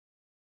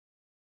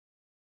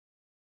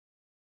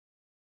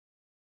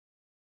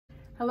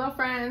Hello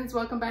friends,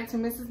 welcome back to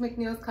Mrs.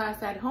 McNeil's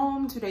Class at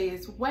Home. Today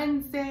is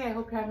Wednesday. I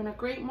hope you're having a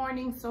great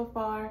morning so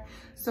far.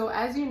 So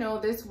as you know,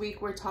 this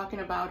week we're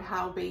talking about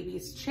how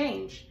babies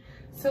change.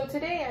 So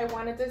today I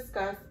want to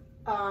discuss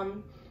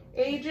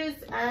ages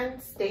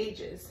and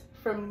stages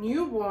from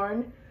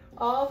newborn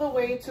all the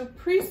way to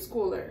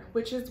preschooler,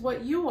 which is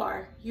what you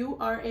are. You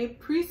are a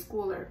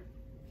preschooler.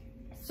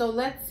 So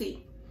let's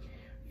see.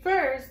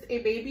 First, a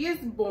baby is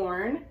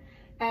born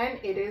and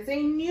it is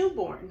a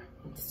newborn.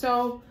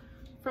 So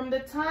from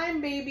the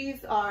time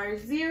babies are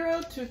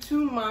 0 to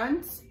 2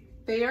 months,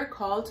 they are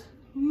called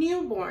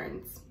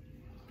newborns.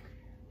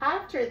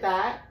 After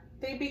that,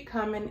 they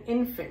become an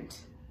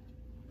infant.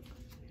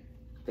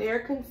 They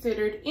are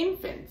considered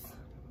infants.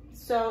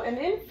 So an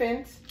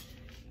infant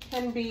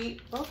can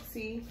be,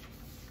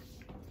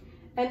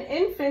 an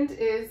infant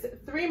is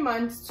 3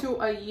 months to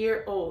a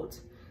year old.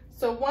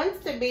 So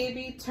once the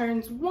baby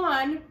turns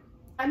 1,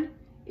 and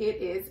it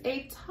is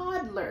a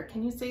toddler.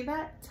 Can you say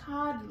that?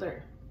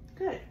 Toddler.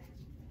 Good.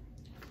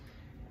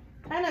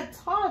 And a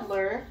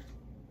toddler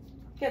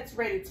gets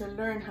ready to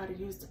learn how to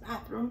use the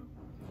bathroom.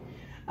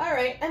 All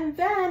right, and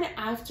then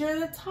after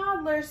the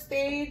toddler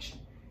stage,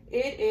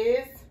 it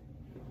is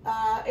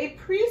a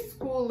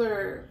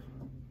preschooler.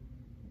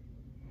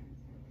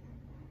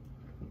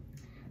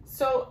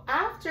 So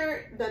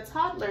after the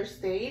toddler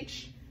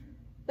stage,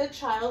 the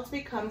child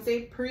becomes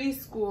a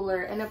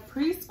preschooler, and a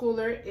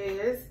preschooler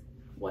is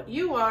what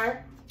you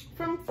are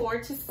from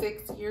 4 to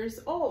 6 years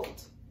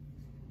old.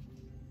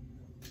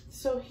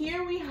 So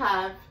here we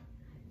have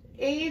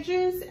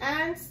ages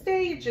and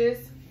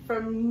stages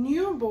from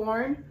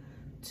newborn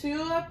to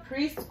a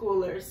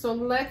preschooler. So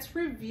let's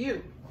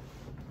review.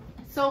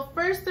 So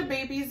first the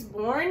baby's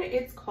born,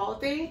 it's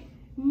called a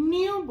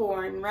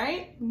newborn,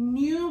 right?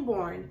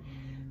 Newborn.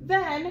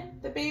 Then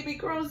the baby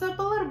grows up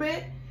a little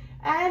bit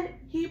and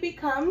he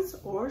becomes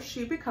or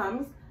she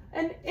becomes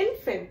an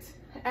infant.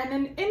 And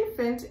an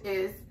infant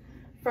is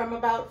from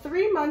about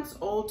 3 months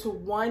old to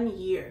 1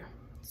 year.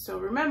 So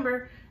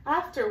remember,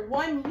 after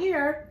 1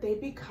 year, they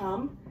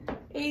become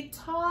a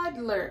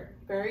toddler.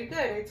 Very good,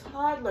 a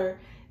toddler.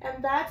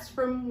 And that's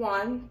from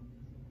 1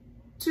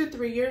 to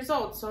 3 years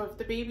old. So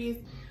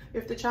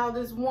if the child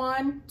is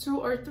 1, 2,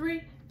 or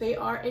 3, they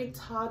are a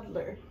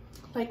toddler.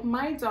 Like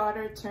my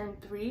daughter turned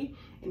 3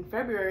 in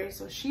February,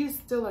 so she's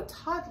still a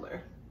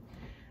toddler.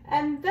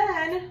 And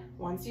then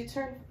once you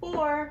turn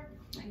 4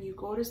 and you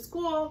go to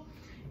school,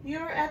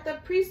 you're at the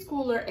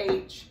preschooler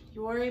age.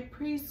 You are a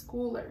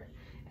preschooler.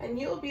 And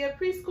you'll be a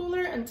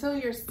preschooler until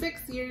you're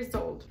 6 years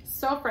old.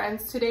 So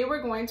friends, today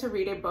we're going to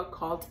read a book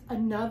called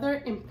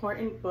Another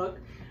Important Book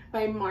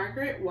by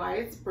Margaret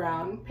Wise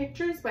Brown,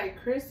 pictures by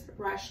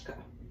Raschka.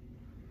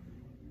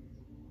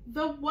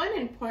 The one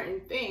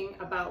important thing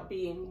about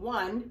being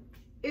 1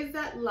 is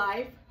that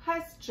life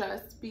has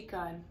just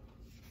begun.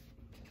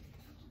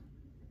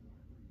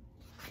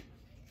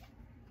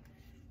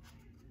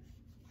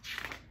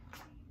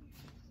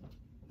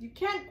 You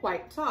can't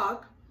quite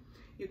talk,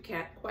 you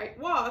can't quite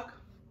walk.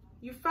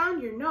 You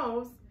found your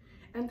nose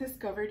and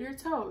discovered your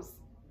toes.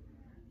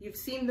 You've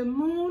seen the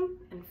moon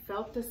and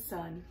felt the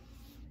sun.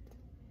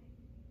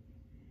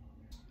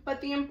 But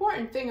the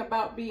important thing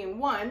about being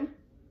 1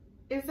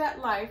 is that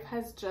life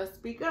has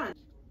just begun.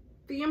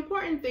 The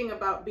important thing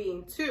about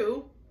being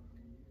 2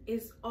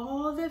 is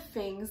all the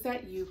things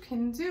that you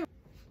can do.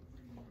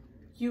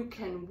 You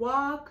can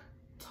walk,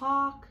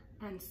 talk,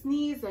 and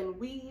sneeze and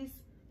wheeze,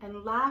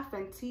 and laugh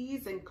and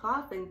tease and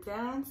cough and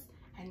dance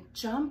and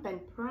jump and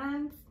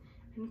prance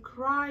and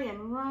cry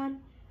and run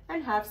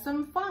and have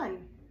some fun.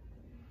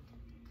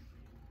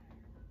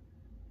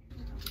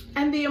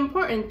 And the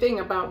important thing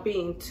about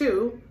being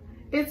 2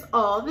 is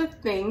all the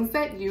things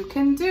that you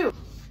can do.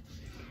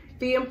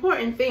 The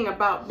important thing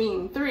about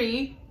being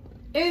 3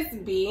 is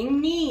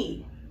being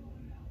me.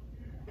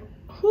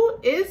 Who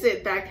is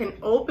it that can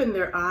open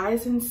their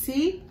eyes and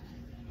see?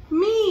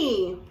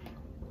 Me.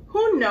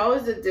 Who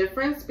knows the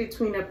difference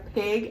between a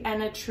pig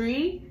and a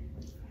tree?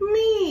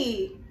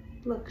 Me.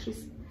 Look,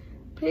 she's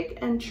pig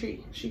and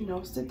tree. She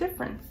knows the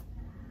difference.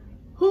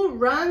 Who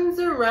runs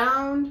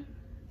around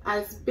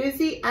as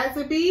busy as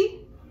a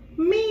bee?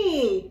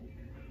 Me.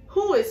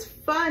 Who is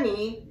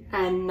funny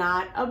and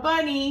not a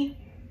bunny?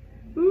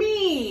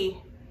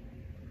 Me.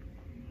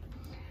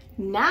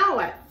 Now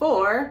at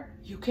 4,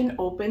 you can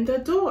open the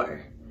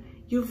door.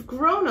 You've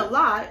grown a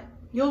lot,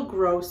 you'll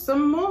grow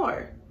some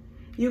more.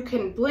 You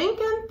can blink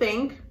and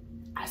think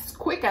as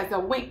quick as a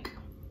wink.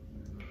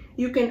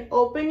 You can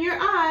open your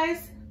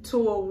eyes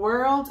to a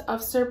world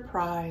of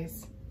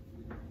surprise.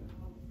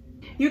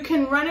 You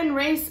can run and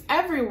race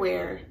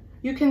everywhere.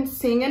 You can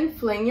sing and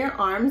fling your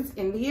arms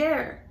in the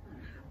air.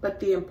 But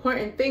the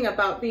important thing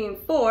about being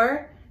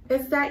 4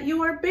 is that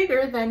you are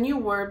bigger than you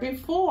were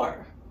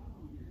before.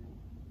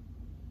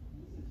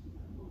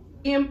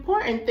 The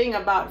important thing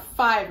about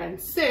 5 and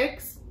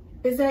 6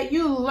 is that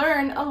you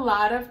learn a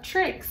lot of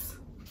tricks.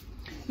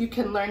 You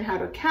can learn how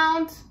to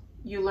count,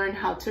 you learn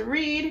how to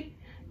read,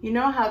 you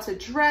know how to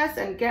dress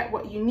and get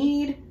what you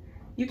need.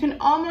 You can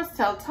almost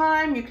tell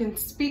time, you can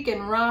speak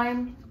and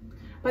rhyme.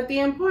 But the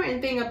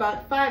important thing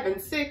about 5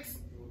 and 6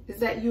 is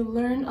that you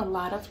learn a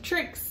lot of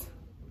tricks.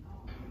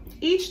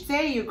 Each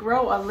day you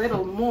grow a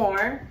little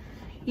more.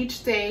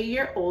 Each day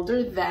you're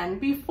older than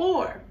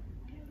before.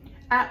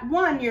 At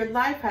 1, your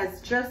life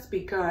has just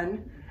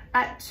begun.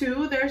 At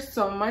 2, there's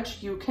so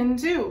much you can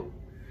do.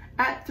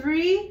 At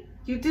 3,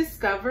 you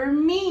discover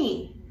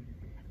me.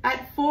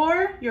 At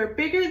 4, you're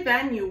bigger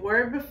than you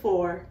were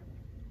before.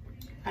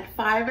 At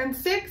 5 and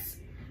 6,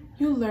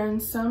 you learn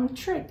some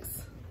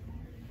tricks.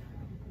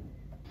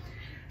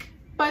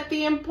 But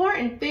the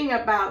important thing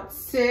about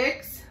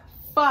 6,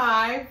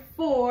 5,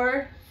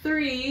 4,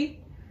 3,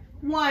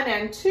 1,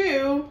 and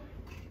 2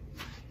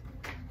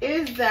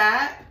 is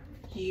that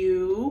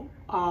you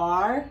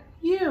are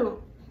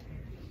you.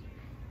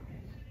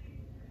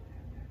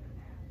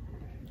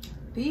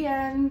 The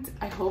end.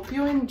 I hope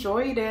you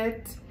enjoyed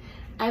it.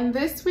 And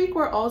this week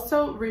we're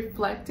also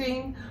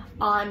reflecting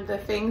on the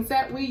things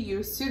that we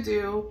used to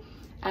do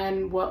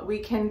and what we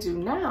can do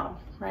now,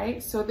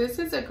 right? So this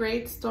is a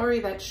great story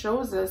that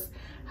shows us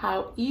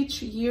how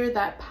each year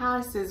that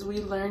passes, we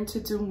learn to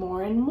do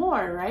more and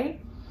more, right?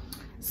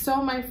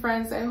 So my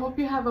friends, I hope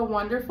you have a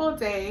wonderful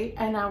day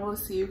and I will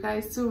see you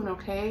guys soon,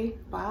 okay?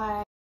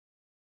 Bye.